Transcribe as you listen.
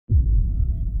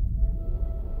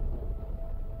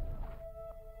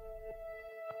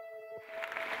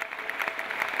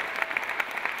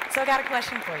So I got a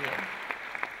question for you.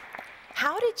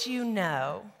 How did you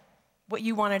know what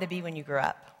you wanted to be when you grew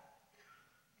up?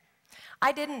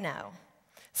 I didn't know,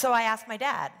 so I asked my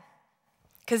dad,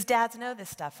 because dads know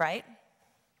this stuff, right?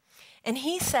 And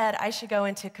he said I should go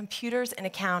into computers and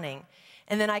accounting,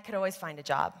 and then I could always find a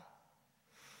job.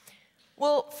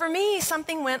 Well, for me,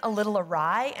 something went a little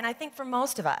awry, and I think for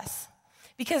most of us.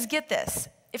 Because get this,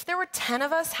 if there were 10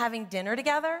 of us having dinner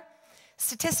together,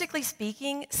 statistically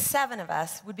speaking, 7 of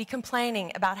us would be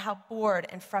complaining about how bored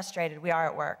and frustrated we are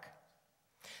at work.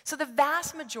 So the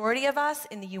vast majority of us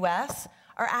in the US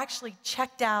are actually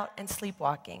checked out and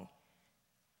sleepwalking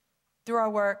through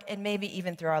our work and maybe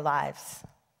even through our lives.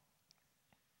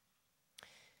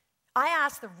 I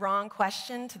asked the wrong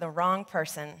question to the wrong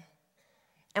person.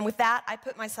 And with that, I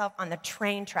put myself on the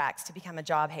train tracks to become a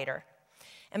job hater.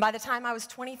 And by the time I was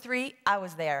 23, I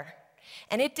was there.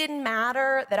 And it didn't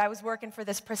matter that I was working for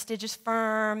this prestigious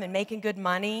firm and making good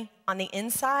money. On the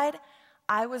inside,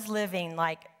 I was living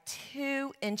like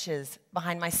 2 inches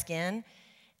behind my skin,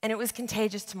 and it was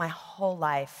contagious to my whole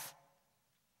life.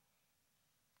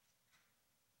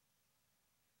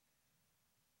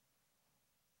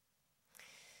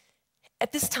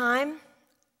 At this time,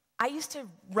 I used to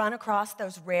run across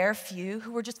those rare few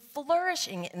who were just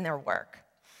flourishing in their work.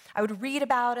 I would read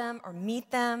about them or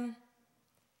meet them,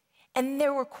 and they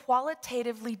were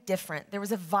qualitatively different. There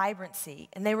was a vibrancy,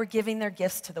 and they were giving their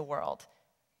gifts to the world,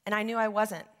 and I knew I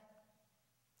wasn't.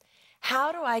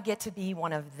 How do I get to be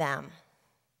one of them?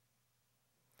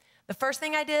 The first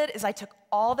thing I did is I took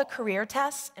all the career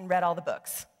tests and read all the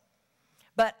books,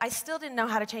 but I still didn't know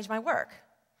how to change my work.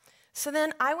 So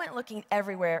then I went looking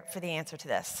everywhere for the answer to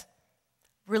this: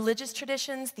 religious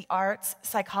traditions, the arts,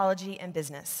 psychology, and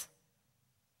business.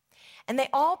 And they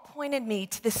all pointed me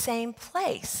to the same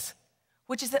place,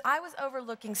 which is that I was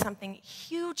overlooking something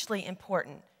hugely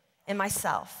important in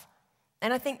myself,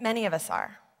 and I think many of us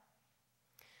are.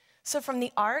 So from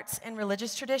the arts and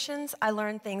religious traditions, I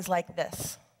learned things like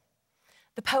this.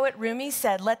 The poet Rumi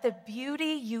said, "Let the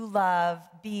beauty you love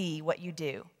be what you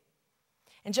do."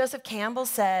 And Joseph Campbell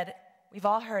said, we've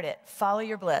all heard it, "Follow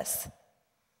your bliss."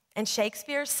 And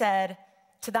Shakespeare said,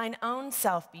 "To thine own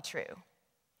self be true."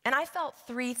 And I felt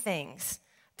 3 things: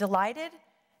 delighted,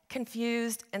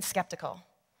 confused, and skeptical.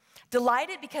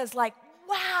 Delighted because, like,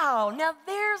 wow, now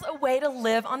there's a way to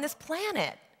live on this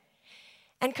planet.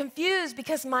 And confused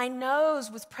because my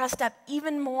nose was pressed up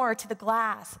even more to the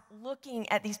glass, looking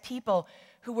at these people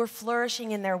who were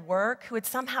flourishing in their work, who had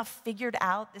somehow figured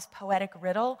out this poetic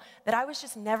riddle that I was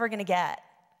just never going to get.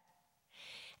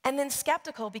 And then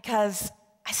skeptical because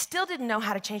I still didn't know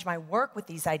how to change my work with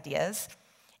these ideas,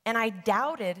 and I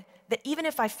doubted that even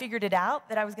if I figured it out,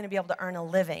 that I was going to be able to earn a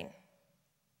living.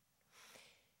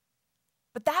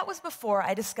 But that was before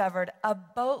I discovered a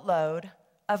boatload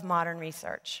of modern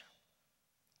research.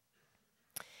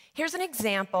 Here's an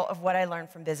example of what I learned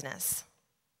from business.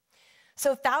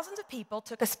 So thousands of people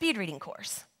took a speed reading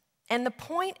course. And the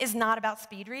point is not about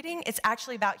speed reading, it's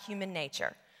actually about human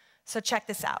nature. So check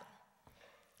this out.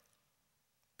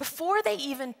 Before they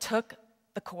even took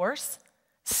the course,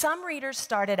 some readers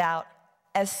started out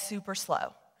as super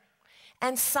slow.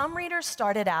 And some readers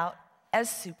started out as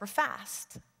super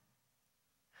fast.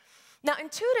 Now,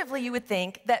 intuitively, you would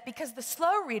think that because the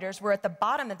slow readers were at the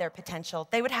bottom of their potential,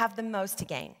 they would have the most to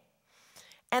gain.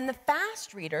 And the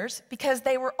fast readers, because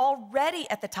they were already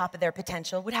at the top of their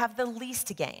potential, would have the least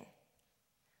to gain.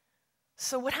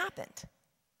 So what happened?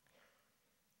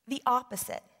 The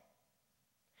opposite.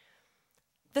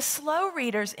 The slow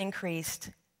readers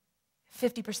increased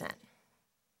 50%.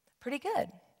 Pretty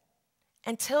good.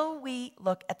 Until we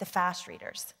look at the fast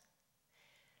readers.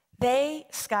 They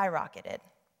skyrocketed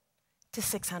to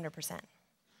 600%.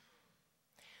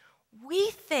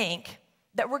 We think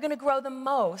that we're going to grow the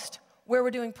most where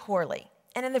we're doing poorly.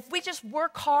 And if we just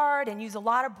work hard and use a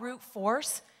lot of brute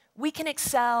force, we can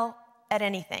excel at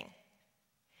anything.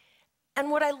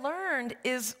 And what I learned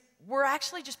is we're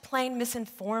actually just plain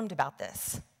misinformed about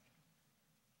this.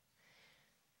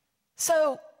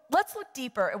 So let's look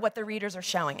deeper at what the readers are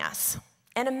showing us.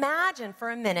 And imagine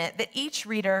for a minute that each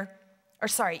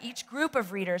group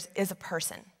of readers is a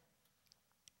person.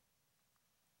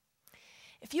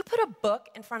 If you put a book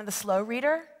in front of the slow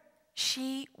reader,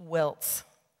 she wilts.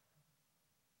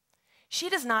 She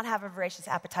does not have a voracious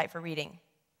appetite for reading.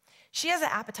 She has an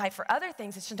appetite for other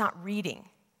things, it's just not reading.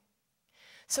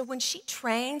 So when she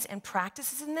trains and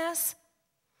practices in this,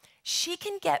 she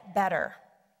can get better.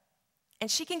 And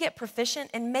she can get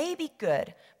proficient and maybe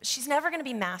good, but she's never going to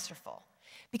be masterful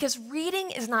because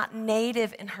reading is not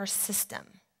native in her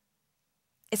system.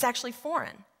 It's actually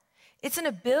foreign. It's an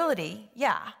ability,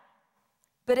 yeah,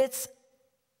 but it's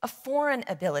a foreign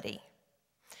ability.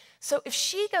 So if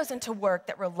she goes into work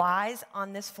that relies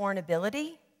on this foreign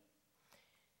ability,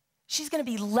 she's going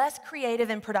to be less creative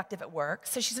and productive at work,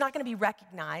 so she's not going to be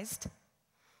recognized,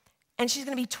 and she's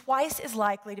going to be twice as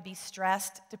likely to be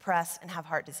stressed, depressed, and have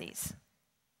heart disease.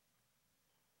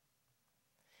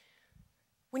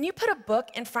 When you put a book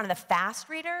in front of the fast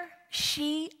reader,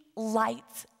 she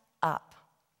lights up.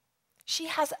 She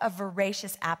has a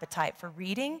voracious appetite for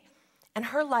reading, and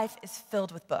her life is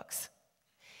filled with books.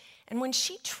 And when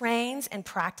she trains and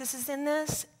practices in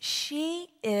this, she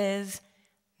is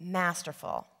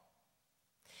masterful.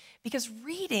 Because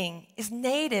reading is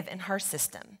native in her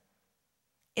system.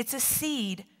 It's a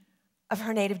seed of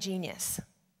her native genius.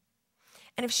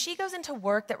 And if she goes into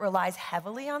work that relies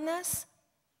heavily on this,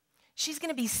 she's going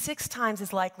to be 6 times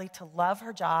as likely to love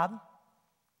her job.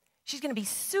 She's going to be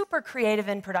super creative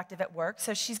and productive at work,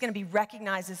 so she's going to be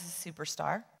recognized as a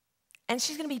superstar. And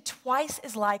she's going to be twice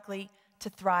as likely to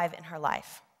thrive in her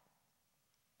life.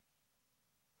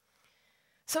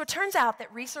 So it turns out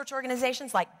that research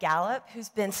organizations like Gallup, who's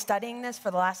been studying this for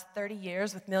the last 30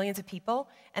 years with millions of people,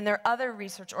 and there are other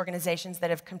research organizations that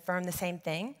have confirmed the same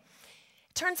thing,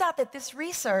 it turns out that this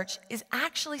research is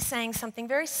actually saying something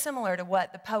very similar to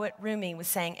what the poet Rumi was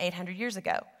saying 800 years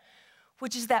ago,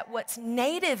 which is that what's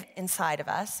native inside of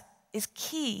us is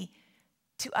key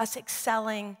to us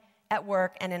excelling at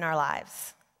work and in our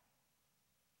lives.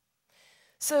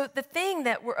 So the thing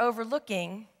that we're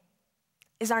overlooking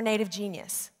is our native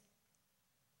genius.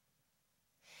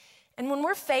 And when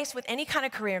we're faced with any kind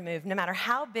of career move, no matter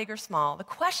how big or small, the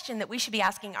question that we should be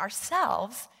asking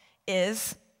ourselves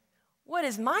is, what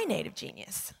is my native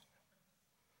genius?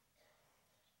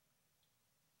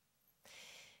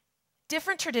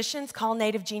 Different traditions call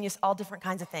native genius all different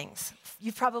kinds of things.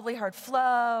 You've probably heard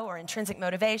flow, or intrinsic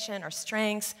motivation, or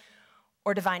strengths,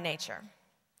 or divine nature.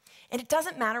 And it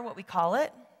doesn't matter what we call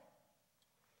it.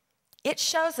 It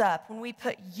shows up when we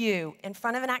put you in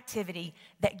front of an activity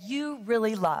that you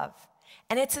really love.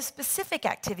 And it's a specific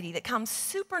activity that comes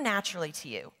supernaturally to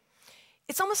you.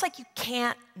 It's almost like you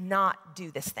can't not do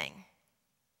this thing.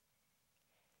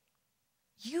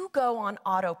 You go on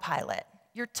autopilot.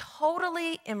 You're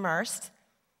totally immersed,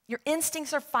 your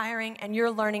instincts are firing, and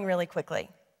you're learning really quickly.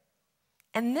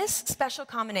 And this special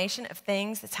combination of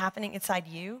things that's happening inside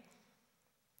you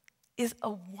is a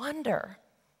wonder.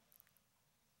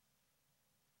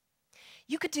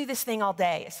 You could do this thing all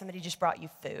day if somebody just brought you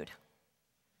food.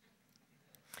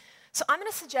 So I'm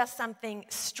going to suggest something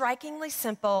strikingly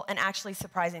simple and actually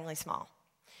surprisingly small.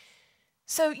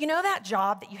 So you know that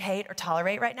job that you hate or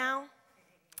tolerate right now?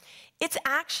 It's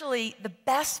actually the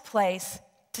best place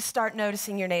to start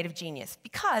noticing your native genius,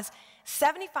 because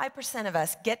 75% of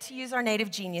us get to use our native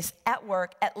genius at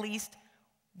work at least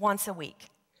once a week.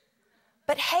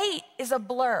 But hate is a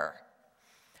blur.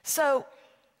 So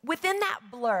within that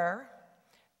blur,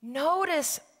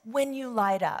 notice when you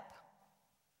light up.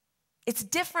 It's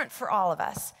different for all of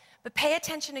us, but pay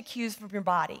attention to cues from your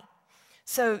body.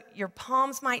 So your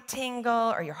palms might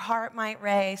tingle, or your heart might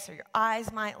race, or your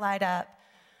eyes might light up.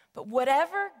 But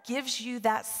whatever gives you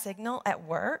that signal at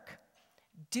work,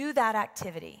 do that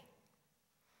activity.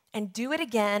 And do it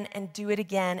again, and do it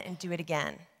again, and do it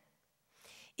again.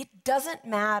 It doesn't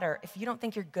matter if you don't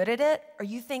think you're good at it, or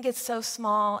you think it's so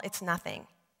small, it's nothing.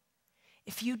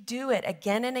 If you do it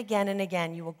again and again and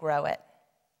again, you will grow it.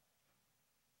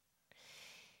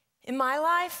 In my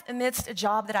life, amidst a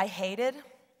job that I hated,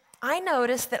 I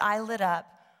noticed that I lit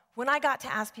up when I got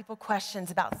to ask people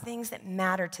questions about things that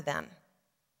mattered to them.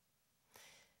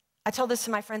 I told this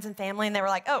to my friends and family, and they were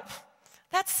like, oh,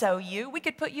 that's so you. We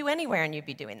could put you anywhere, and you'd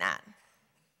be doing that.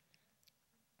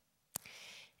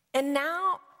 And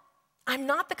now, I'm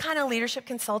not the kind of leadership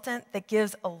consultant that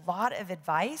gives a lot of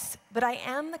advice, but I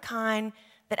am the kind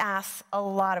that asks a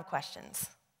lot of questions.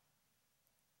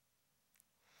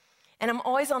 And I'm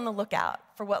always on the lookout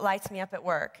for what lights me up at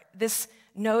work. This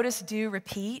notice, do,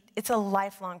 repeat, it's a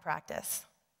lifelong practice.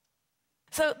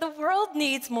 So the world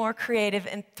needs more creative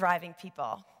and thriving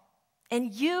people.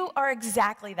 And you are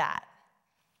exactly that.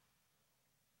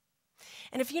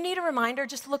 And if you need a reminder,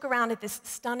 just look around at this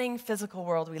stunning physical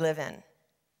world we live in.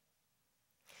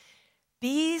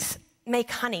 Bees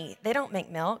make honey, they don't make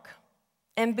milk.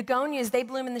 And begonias, they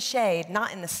bloom in the shade,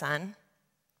 not in the sun.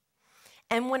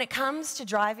 And when it comes to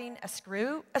driving a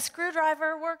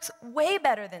screwdriver works way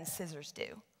better than scissors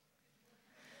do.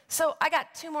 So I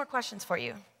got 2 more questions for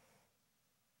you.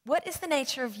 What is the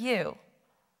nature of you?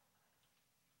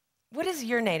 What is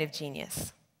your native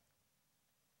genius?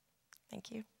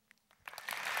 Thank you.